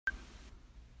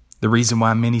The reason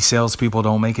why many salespeople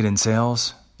don't make it in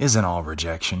sales isn't all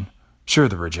rejection. Sure,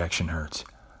 the rejection hurts.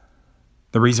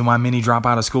 The reason why many drop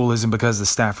out of school isn't because the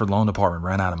Stafford Loan Department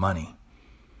ran out of money.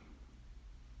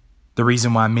 The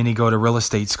reason why many go to real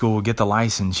estate school, get the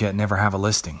license, yet never have a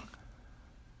listing.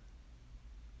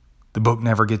 The book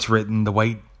never gets written. The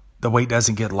weight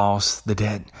doesn't get lost. The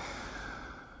debt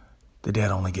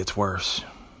only gets worse.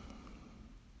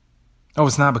 Oh,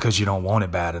 it's not because you don't want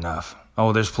it bad enough.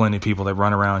 Oh, there's plenty of people that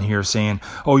run around here saying,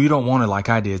 oh, you don't want it like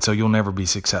I did, so you'll never be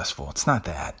successful. It's not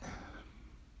that.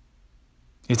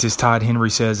 It's as Todd Henry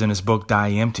says in his book,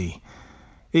 Die Empty.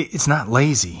 It's not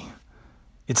lazy.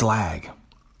 It's lag.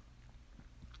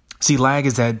 See, lag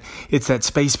is that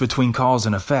space between cause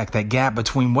and effect, that gap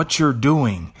between what you're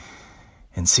doing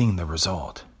and seeing the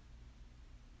result.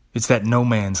 It's that no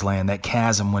man's land, that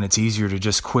chasm when it's easier to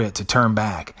just quit, to turn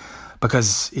back,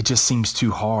 because it just seems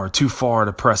too hard, too far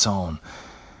to press on.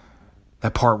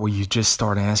 That part where you just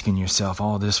start asking yourself,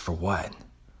 all this for what?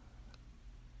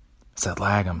 It's that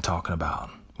lag I'm talking about,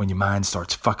 when your mind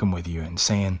starts fucking with you and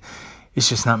saying, it's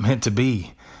just not meant to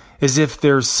be. As if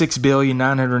there's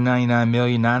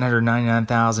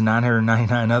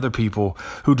 6,999,999,999 other people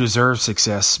who deserve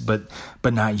success, but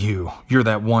not you. You're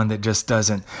that one that just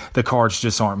doesn't. The cards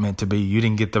just aren't meant to be. You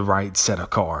didn't get the right set of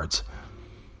cards.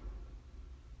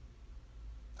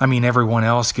 I mean, everyone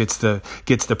else gets the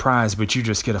prize, but you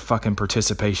just get a fucking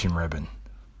participation ribbon.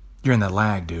 You're in that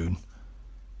lag, dude.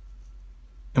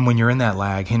 And when you're in that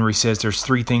lag, Henry says there's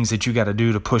 3 things that you got to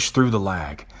do to push through the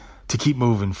lag, to keep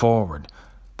moving forward.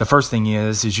 The first thing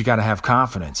is you got to have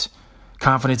confidence.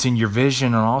 Confidence in your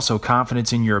vision and also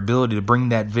confidence in your ability to bring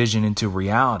that vision into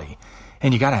reality.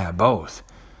 And you got to have both.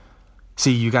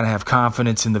 See, you got to have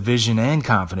confidence in the vision and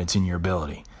confidence in your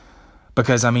ability.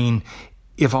 Because, I mean,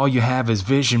 if all you have is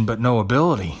vision but no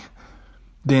ability,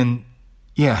 then,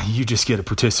 yeah, you just get a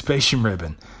participation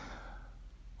ribbon.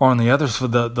 Or on the other, for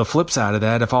the flip side of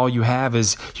that, if all you have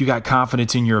is you got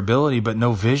confidence in your ability but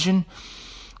no vision,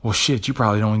 well, shit, you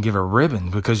probably don't even give a ribbon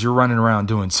because you're running around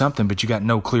doing something, but you got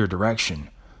no clear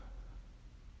direction.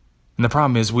 And the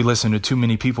problem is we listen to too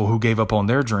many people who gave up on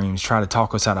their dreams try to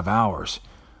talk us out of ours.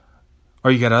 Or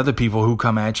you got other people who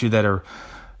come at you that are,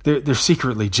 they're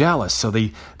secretly jealous, so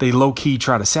they low-key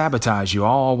try to sabotage you,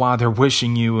 all while they're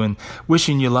wishing you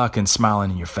luck and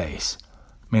smiling in your face.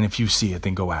 Man, if you see it,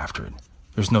 then go after it.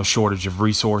 There's no shortage of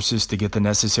resources to get the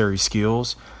necessary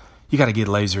skills. You got to get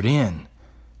lasered in.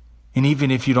 And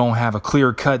even if you don't have a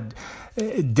clear-cut,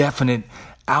 definite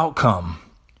outcome,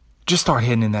 just start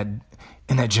heading in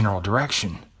that general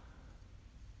direction.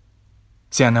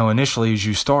 See, I know initially as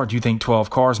you start, you think selling 12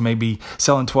 cars may be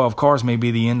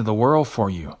the end of the world for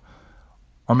you.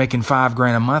 Or making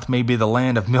 $5,000 a month may be the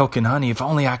land of milk and honey. If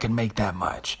only I could make that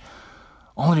much.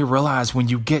 Only to realize when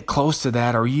you get close to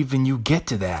that, or even you get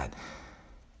to that,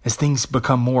 as things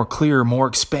become more clear, more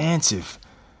expansive,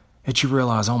 that you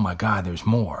realize, oh my God, there's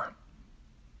more.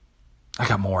 I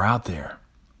got more out there.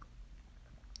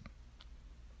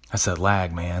 That's that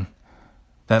lag, man.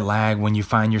 That lag when you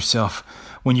find yourself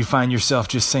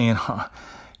just saying,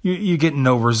 you're getting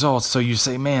no results. So you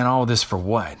say, man, all this for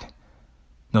what?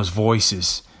 Those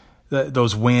voices,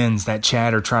 those winds, that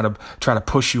chatter try to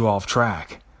push you off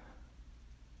track.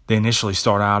 They initially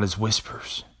start out as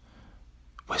whispers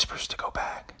to go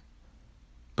back.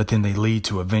 But then they lead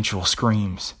to eventual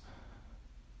screams.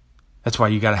 That's why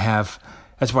you got to have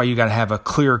a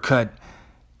clear-cut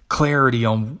clarity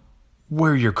on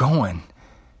where you're going.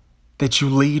 That you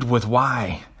lead with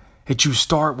why. That you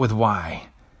start with why.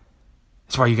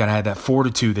 That's why you got to have that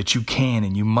fortitude that you can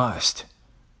and you must.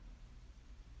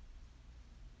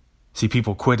 See,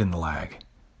 people quit in the lag.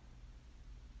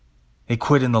 They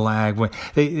quit in the lag when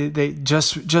they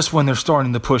just when they're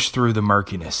starting to push through the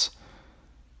murkiness.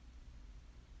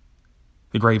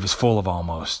 The grave is full of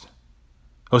almost.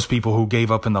 Those people who gave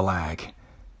up in the lag.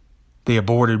 They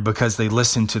aborted because they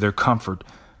listened to their comfort.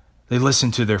 They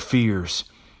listened to their fears.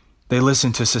 They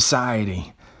listened to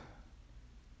society.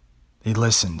 They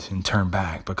listened and turned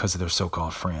back because of their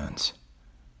so-called friends.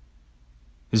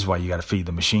 This is why you got to feed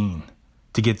the machine.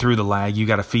 To get through the lag, you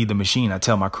got to feed the machine. I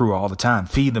tell my crew all the time,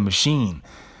 feed the machine.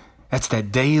 That's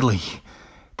that daily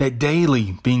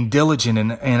being diligent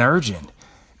and urgent.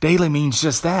 Daily means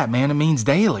just that, man. It means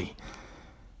daily.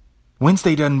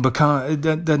 Wednesday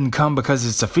doesn't come because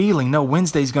it's a feeling. No,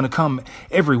 Wednesday's going to come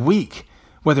every week.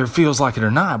 Whether it feels like it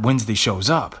or not, Wednesday shows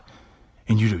up.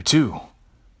 And you do too.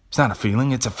 It's not a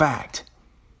feeling, it's a fact.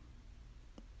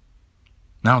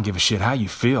 And I don't give a shit how you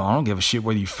feel. I don't give a shit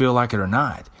whether you feel like it or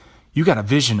not. You got a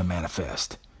vision to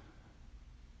manifest.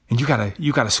 And you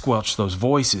gotta squelch those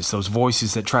voices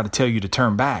that try to tell you to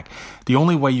turn back. The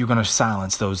only way you're gonna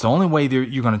silence those, the only way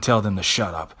you're gonna tell them to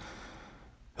shut up,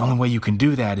 the only way you can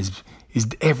do that is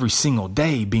every single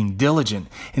day being diligent.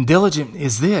 And diligent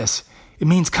is this. It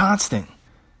means constant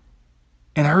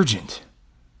and urgent.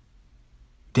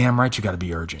 Damn right you gotta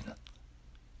be urgent.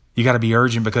 You gotta be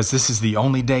urgent because this is the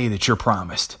only day that you're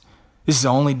promised. This is the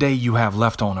only day you have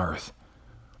left on earth.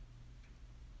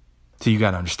 So you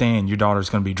got to understand, your daughter's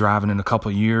going to be driving in a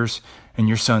couple of years, and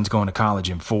your son's going to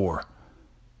college in 4.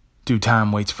 Dude,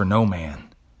 time waits for no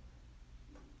man.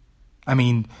 I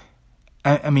mean,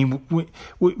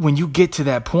 when you get to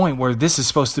that point where this is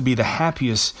supposed to be the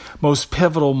happiest, most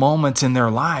pivotal moments in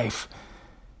their life,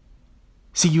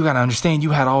 see, you got to understand, you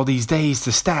had all these days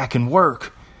to stack and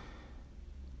work.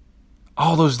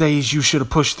 All those days you should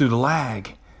have pushed through the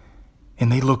lag,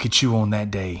 and they look at you on that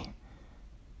day.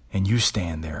 And you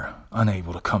stand there,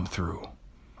 unable to come through.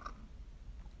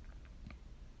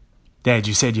 Dad,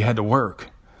 you said you had to work.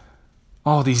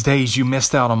 All these days you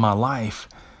missed out on my life.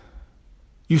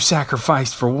 You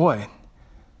sacrificed for what?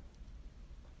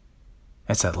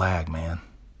 That's that lag, man.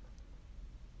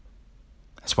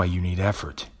 That's why you need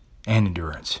effort and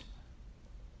endurance.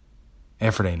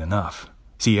 Effort ain't enough.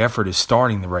 See, effort is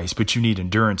starting the race, but you need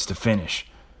endurance to finish.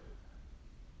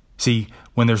 See,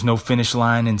 when there's no finish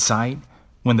line in sight,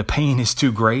 when the pain is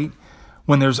too great,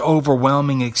 when there's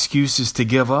overwhelming excuses to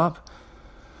give up,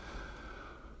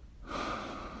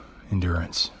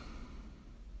 endurance.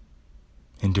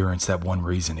 Endurance, that one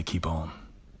reason to keep on.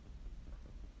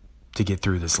 To get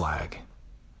through this lag.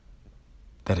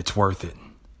 That it's worth it.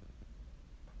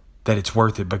 That it's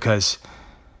worth it because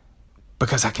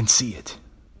I can see it.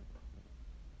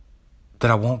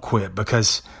 That I won't quit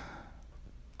because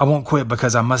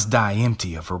I must die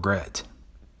empty of regret.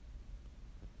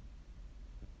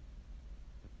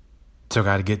 So I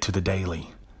got to get to the daily.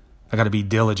 I got to be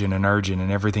diligent and urgent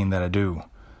in everything that I do.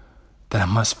 That I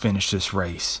must finish this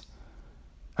race.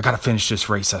 I got to finish this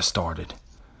race I started.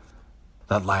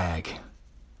 That lag.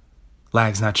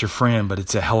 Lag's not your friend, but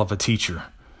it's a hell of a teacher.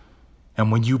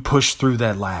 And when you push through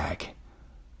that lag,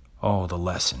 oh, the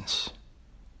lessons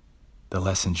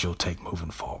you'll take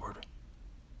moving forward.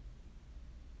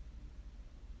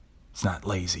 It's not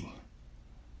lazy.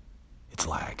 It's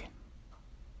lag.